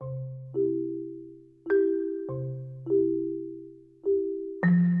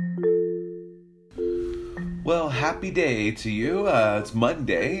Well, happy day to you. It's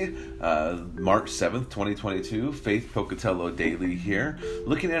Monday, March 7th, 2022. Faith Pocatello Daily here,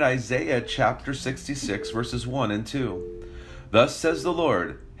 looking at Isaiah chapter 66, verses 1 and 2. Thus says the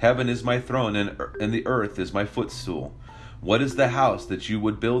Lord, heaven is my throne, and the earth is my footstool. What is the house that you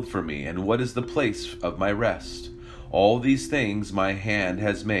would build for me, and what is the place of my rest? All these things my hand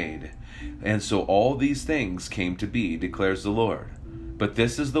has made, and so all these things came to be, declares the Lord. But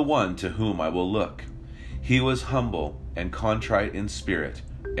this is the one to whom I will look. He was humble and contrite in spirit,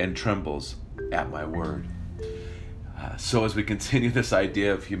 and trembles at my word. So as we continue this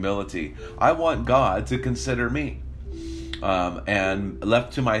idea of humility, I want God to consider me. And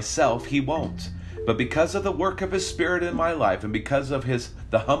left to myself, He won't. But because of the work of His Spirit in my life, and because of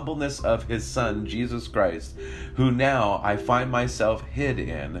the humbleness of His Son, Jesus Christ, who now I find myself hid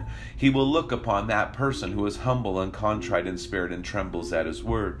in, He will look upon that person who is humble and contrite in spirit and trembles at His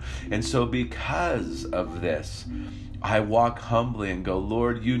word. And so because of this, I walk humbly and go,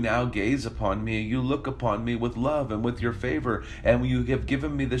 Lord, you now gaze upon me. You look upon me with love and with your favor. And you have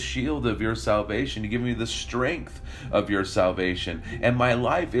given me the shield of your salvation. You give me the strength of your salvation. And my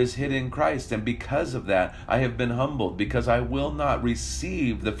life is hid in Christ. And because of that, I have been humbled, because I will not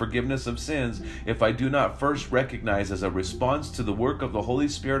receive the forgiveness of sins if I do not first recognize, as a response to the work of the Holy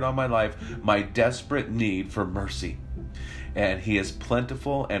Spirit on my life, my desperate need for mercy. And He is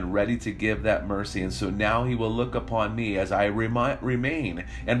plentiful and ready to give that mercy. And so now He will look upon me as I remain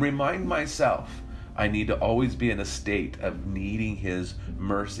and remind myself I need to always be in a state of needing His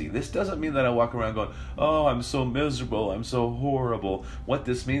mercy. This doesn't mean that I walk around going, oh, I'm so miserable, I'm so horrible. What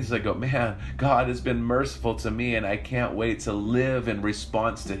this means is I go, man, God has been merciful to me, and I can't wait to live in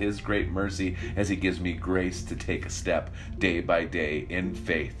response to His great mercy as He gives me grace to take a step day by day in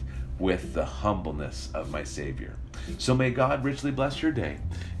faith with the humbleness of my Savior. So may God richly bless your day.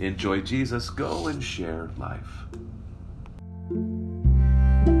 Enjoy Jesus. Go and share life.